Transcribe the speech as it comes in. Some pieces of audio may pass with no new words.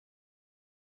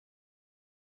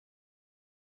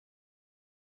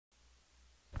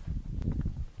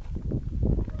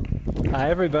Hi,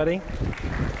 everybody.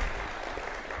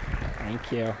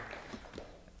 Thank you.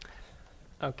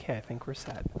 Okay, I think we're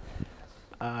set.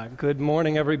 Good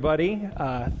morning, everybody.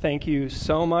 Thank you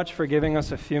so much for giving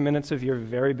us a few minutes of your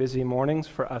very busy mornings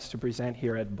for us to present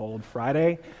here at Bold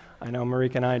Friday. I know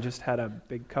Marika and I just had a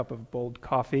big cup of Bold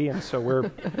coffee, and so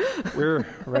we're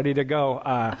ready to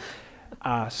go.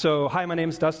 So, hi, my name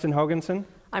is Dustin Hoganson.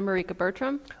 I'm Marika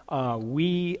Bertram.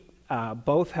 We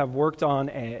both have worked on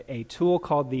a tool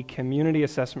called the Community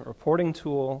Assessment Reporting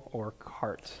Tool, or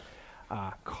CART.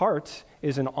 CART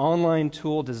is an online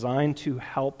tool designed to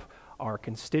help our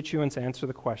constituents answer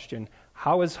the question,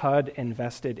 how is HUD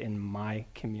invested in my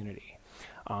community?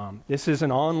 This is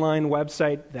an online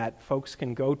website that folks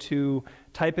can go to,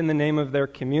 type in the name of their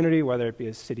community, whether it be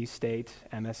a city, state,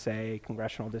 MSA,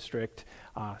 congressional district,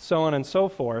 so on and so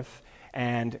forth,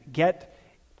 and get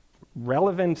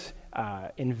relevant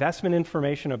investment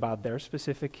information about their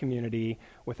specific community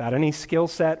without any skill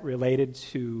set related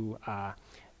to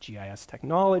GIS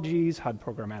technologies, HUD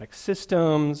programmatic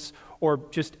systems, or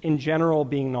just in general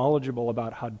being knowledgeable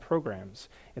about HUD programs.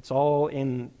 It's all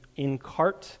in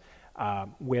CART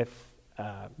with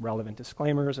relevant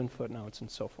disclaimers and footnotes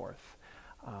and so forth.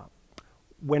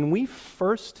 When we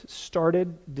first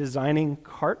started designing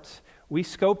CART, we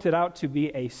scoped it out to be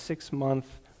a 6-month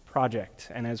project.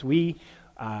 And as we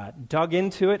dug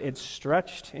into it, it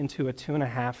stretched into a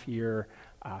 2.5-year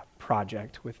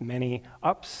project with many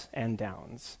ups and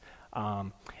downs.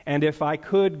 And if I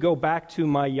could go back to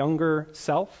my younger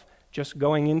self, just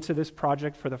going into this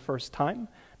project for the first time,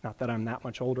 not that I'm that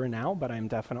much older now, but I'm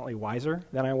definitely wiser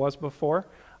than I was before,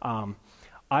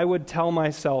 I would tell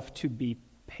myself to be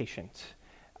patient.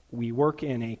 We work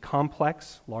in a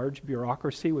complex, large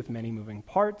bureaucracy with many moving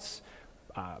parts,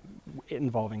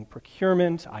 involving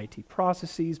procurement, IT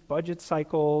processes, budget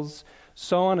cycles,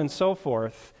 so on and so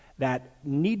forth, that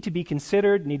need to be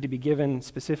considered, need to be given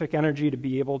specific energy to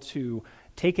be able to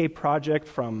take a project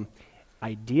from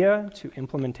idea to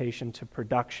implementation to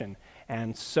production.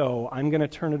 And so I'm going to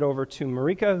turn it over to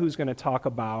Marika, who's going to talk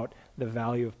about the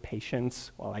value of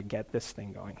patience while I get this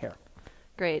thing going here.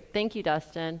 Great. Thank you,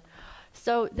 Dustin.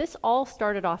 So this all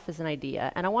started off as an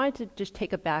idea, and I wanted to just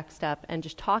take a back step and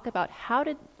just talk about how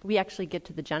did we actually get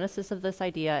to the genesis of this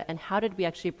idea and how did we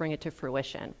actually bring it to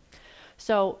fruition.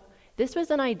 So this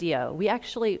was an idea.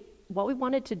 What we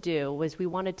wanted to do was we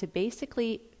wanted to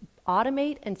basically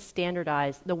automate and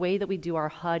standardize the way that we do our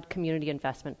HUD community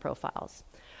investment profiles.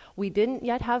 We didn't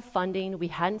yet have funding, we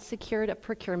hadn't secured a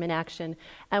procurement action,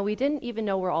 and we didn't even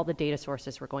know where all the data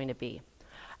sources were going to be.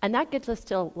 And that gets us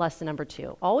to lesson number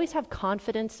 2. Always have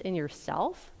confidence in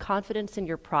yourself, confidence in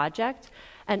your project,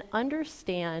 and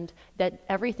understand that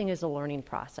everything is a learning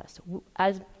process.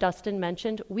 As Dustin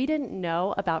mentioned, we didn't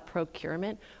know about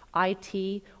procurement,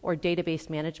 IT, or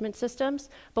database management systems,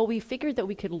 but we figured that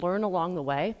we could learn along the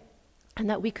way and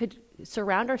that we could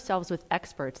surround ourselves with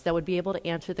experts that would be able to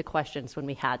answer the questions when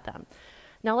we had them.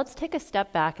 Now let's take a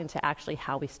step back into actually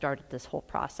how we started this whole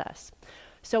process.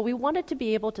 So we wanted to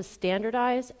be able to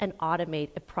standardize and automate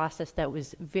a process that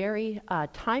was very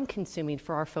time-consuming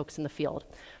for our folks in the field.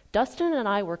 Dustin and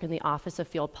I work in the Office of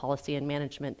Field Policy and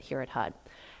Management here at HUD.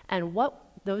 And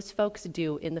what those folks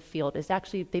do in the field is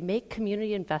actually they make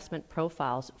community investment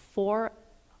profiles for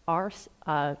our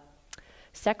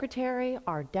secretary,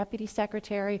 our deputy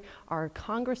secretary, our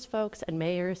Congress folks and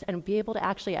mayors, and be able to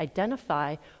actually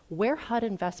identify where HUD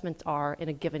investments are in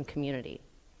a given community.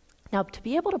 Now, to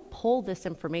be able to pull this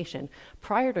information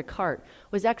prior to CART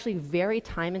was actually very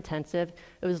time intensive,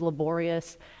 it was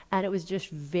laborious, and it was just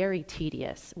very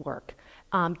tedious work.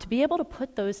 To be able to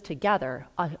put those together,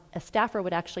 a staffer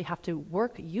would actually have to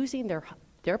work using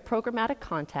their programmatic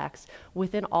contacts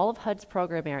within all of HUD's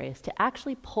program areas to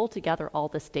actually pull together all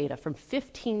this data from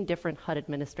 15 different HUD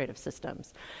administrative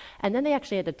systems. And then they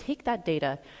actually had to take that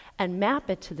data and map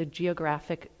it to the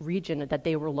geographic region that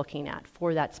they were looking at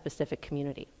for that specific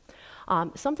community.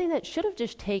 Something that should have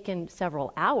just taken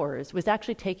several hours was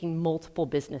actually taking multiple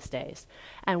business days.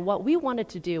 And what we wanted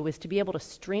to do was to be able to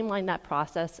streamline that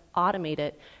process, automate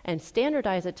it, and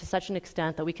standardize it to such an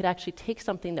extent that we could actually take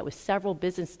something that was several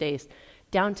business days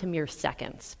down to mere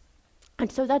seconds. And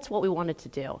so that's what we wanted to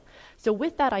do. So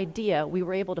with that idea, we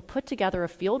were able to put together a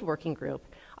field working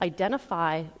group,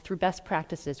 identify through best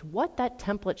practices what that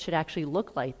template should actually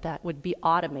look like that would be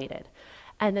automated.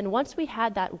 And then once we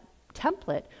had that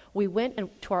template, we went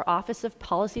to our Office of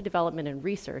Policy Development and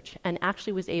Research and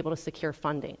actually was able to secure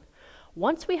funding.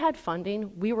 Once we had funding,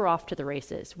 we were off to the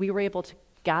races. We were able to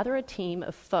gather a team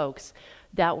of folks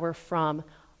that were from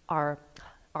our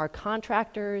our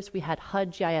contractors, we had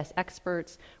HUD GIS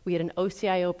experts, we had an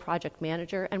OCIO project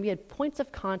manager, and we had points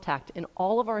of contact in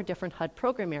all of our different HUD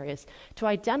program areas to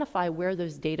identify where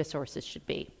those data sources should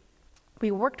be.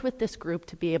 We worked with this group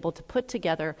to be able to put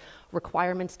together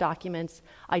requirements documents,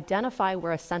 identify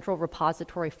where a central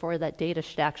repository for that data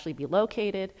should actually be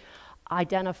located,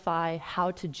 identify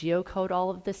how to geocode all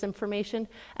of this information,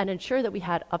 and ensure that we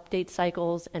had update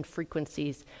cycles and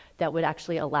frequencies that would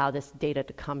actually allow this data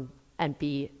to come and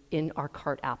be in our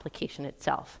CART application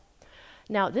itself.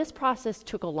 Now, this process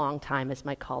took a long time, as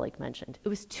my colleague mentioned. It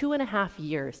was 2.5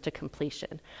 years to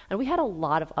completion, and we had a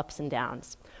lot of ups and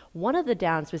downs. One of the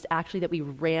downs was actually that we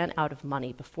ran out of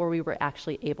money before we were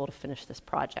actually able to finish this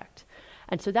project.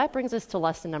 And so that brings us to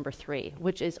lesson number 3,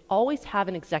 which is always have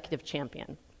an executive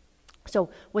champion.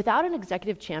 So without an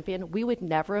executive champion, we would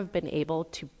never have been able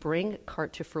to bring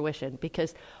CART to fruition,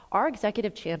 because our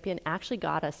executive champion actually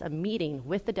got us a meeting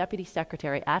with the Deputy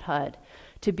Secretary at HUD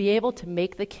to be able to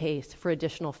make the case for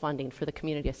additional funding for the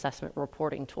Community Assessment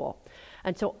Reporting Tool.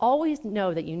 And so always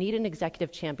know that you need an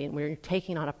executive champion when you're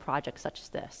taking on a project such as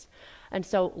this. And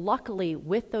so luckily,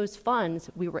 with those funds,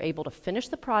 we were able to finish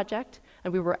the project,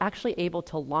 and we were actually able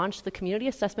to launch the Community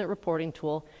Assessment Reporting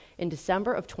Tool in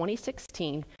December of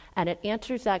 2016, and it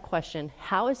answers that question: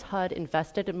 how is HUD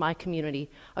invested in my community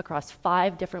across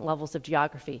 5 different levels of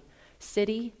geography: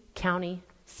 city, county,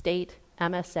 state,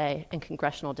 MSA, and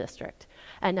congressional district.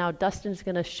 And now Dustin's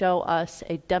going to show us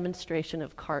a demonstration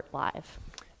of CART live.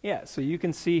 Yeah, so you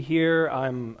can see here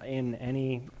I'm in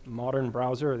any modern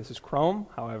browser. This is Chrome.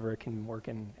 However, it can work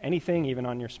in anything, even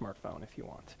on your smartphone if you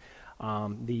want.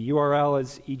 The URL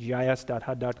is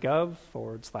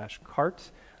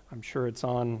egis.hud.gov/CART. I'm sure it's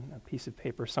on a piece of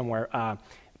paper somewhere. It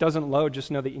doesn't load,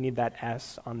 just know that you need that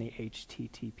S on the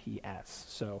HTTPS.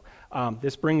 So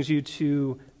this brings you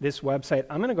to this website.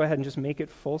 I'm going to go ahead and just make it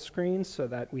full screen so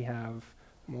that we have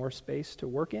more space to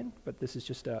work in, but this is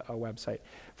just a website.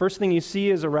 First thing you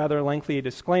see is a rather lengthy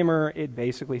disclaimer. It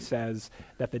basically says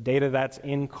that the data that's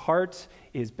in CART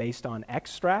is based on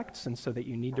extracts, and so that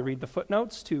you need to read the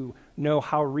footnotes to know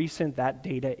how recent that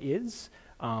data is.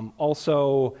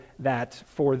 Also, that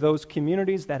for those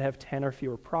communities that have 10 or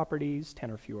fewer properties,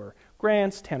 10 or fewer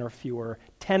grants, 10 or fewer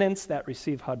tenants that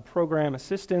receive HUD program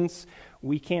assistance,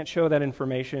 we can't show that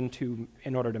information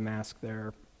in order to mask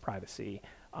their privacy.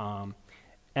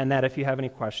 And that if you have any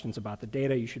questions about the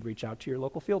data, you should reach out to your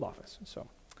local field office. So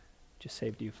just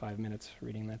saved you 5 minutes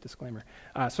reading that disclaimer.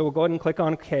 So we'll go ahead and click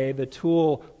on OK. The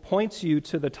tool points you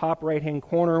to the top right-hand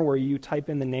corner where you type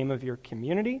in the name of your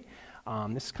community.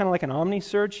 This is kind of like an Omni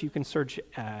search. You can search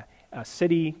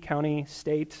city, county,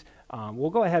 state. We'll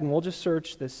go ahead and we'll just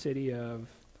search the city of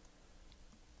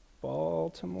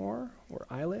Baltimore, where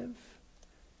I live.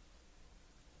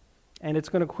 And it's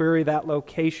going to query that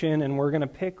location, and we're going to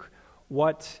pick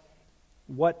what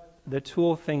the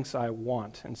tool thinks I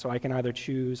want. And so I can either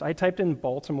choose, I typed in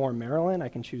Baltimore, Maryland. I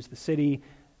can choose the city,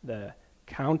 the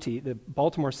county, the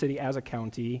Baltimore City as a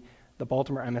county, the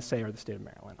Baltimore MSA, or the state of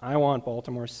Maryland. I want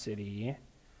Baltimore City.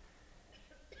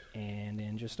 And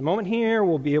in just a moment here,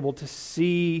 we'll be able to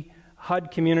see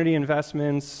HUD community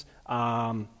investments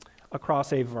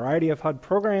across a variety of HUD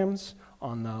programs.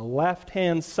 On the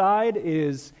left-hand side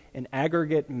is an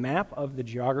aggregate map of the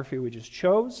geography we just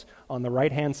chose. On the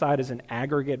right-hand side is an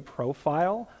aggregate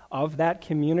profile of that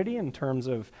community in terms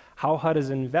of how HUD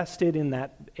is invested in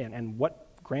that and what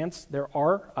grants there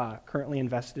are currently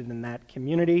invested in that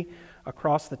community.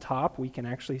 Across the top, we can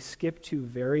actually skip to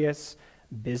various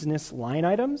business line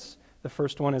items. The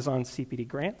first one is on CPD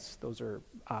grants. Those are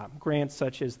grants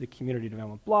such as the Community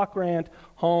Development Block Grant,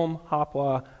 HOME,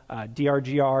 HOPWA,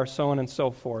 DRGR, so on and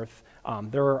so forth.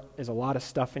 There is a lot of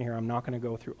stuff in here. I'm not going to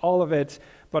go through all of it,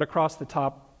 but across the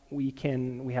top we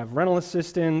have rental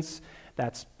assistance.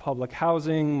 That's public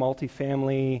housing,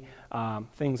 multifamily,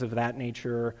 things of that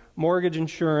nature. Mortgage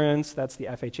insurance, that's the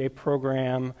FHA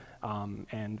program,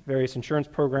 and various insurance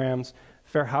programs.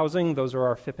 Fair housing, those are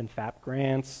our FIP and FAP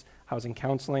grants. Housing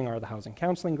counseling are the housing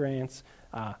counseling grants,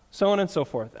 so on and so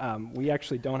forth. We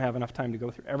actually don't have enough time to go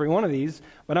through every one of these,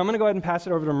 but I'm going to go ahead and pass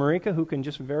it over to Marika, who can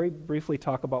just very briefly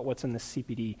talk about what's in the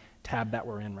CPD tab that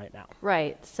we're in right now.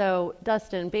 Right. So,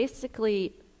 Dustin,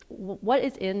 basically, what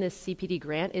is in this CPD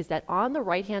grant is that on the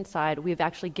right-hand side, we've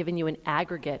actually given you an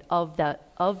aggregate of the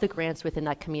grants within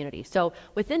that community. So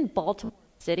within Baltimore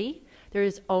City, there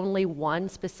is only one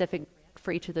specific grant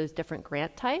for each of those different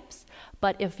grant types.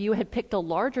 But if you had picked a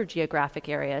larger geographic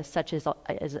area, such as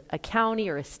a county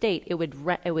or a state, it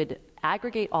would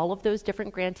aggregate all of those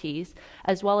different grantees,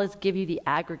 as well as give you the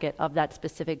aggregate of that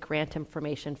specific grant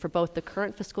information for both the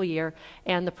current fiscal year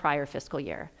and the prior fiscal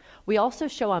year. We also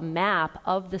show a map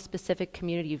of the specific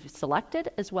community you've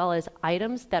selected, as well as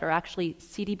items that are actually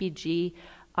CDBG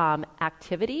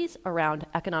activities around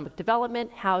economic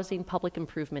development, housing, public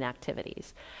improvement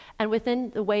activities. And within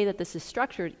the way that this is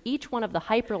structured, each one of the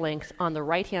hyperlinks on the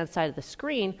right-hand side of the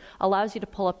screen allows you to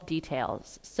pull up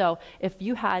details. So if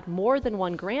you had more than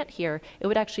one grant here, it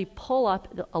would actually pull up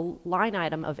a line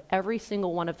item of every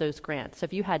single one of those grants. So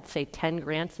if you had, say, 10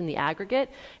 grants in the aggregate,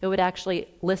 it would actually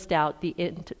list out the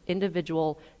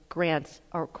individual grants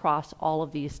across all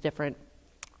of these different,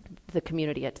 the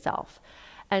community itself.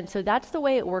 And so that's the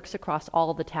way it works across all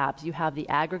of the tabs. You have the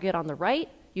aggregate on the right,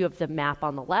 you have the map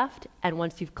on the left, and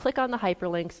once you click on the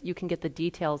hyperlinks, you can get the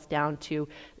details down to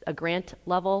a grant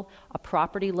level, a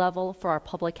property level for our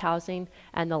public housing,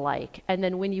 and the like. And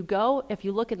then when you go, if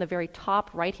you look in the very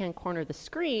top right-hand corner of the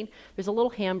screen, there's a little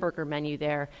hamburger menu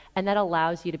there, and that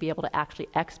allows you to be able to actually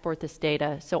export this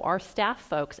data. So our staff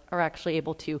folks are actually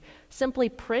able to simply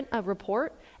print a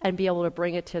report and be able to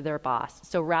bring it to their boss.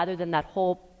 So rather than that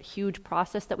whole huge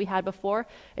process that we had before,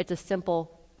 it's a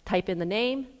simple type in the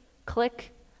name,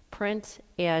 click, print,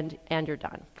 and you're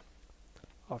done.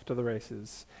 Off to the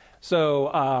races. So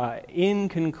in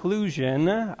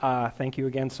conclusion, thank you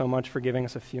again so much for giving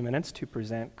us a few minutes to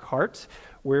present CART.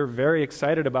 We're very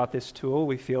excited about this tool.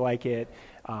 We feel like it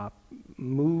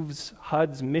moves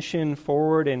HUD's mission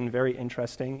forward in very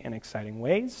interesting and exciting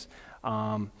ways.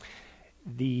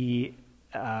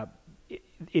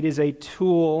 It is a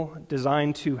tool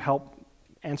designed to help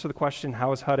answer the question,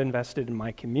 how is HUD invested in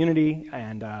my community?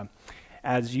 And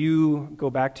as you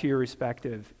go back to your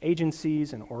respective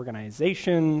agencies and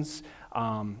organizations,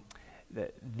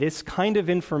 this kind of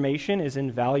information is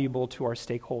invaluable to our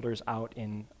stakeholders out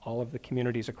in all of the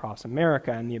communities across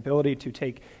America, and the ability to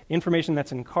take information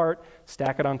that's in CART,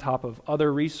 stack it on top of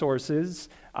other resources,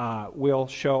 will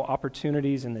show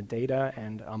opportunities in the data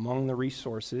and among the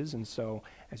resources. And so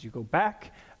as you go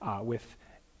back with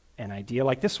an idea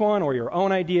like this one or your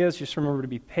own ideas, just remember to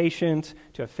be patient,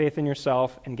 to have faith in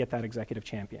yourself, and get that executive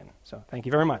champion. So thank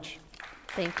you very much.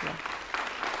 Thank you.